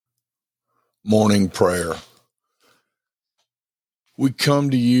Morning prayer. We come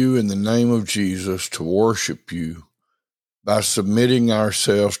to you in the name of Jesus to worship you by submitting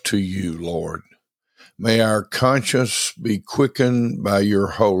ourselves to you, Lord. May our conscience be quickened by your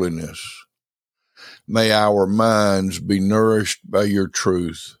holiness. May our minds be nourished by your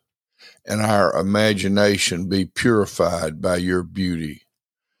truth, and our imagination be purified by your beauty.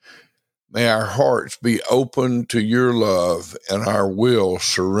 May our hearts be open to your love and our will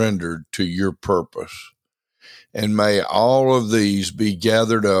surrendered to your purpose. And may all of these be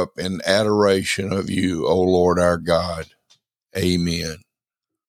gathered up in adoration of you, O Lord our God. Amen.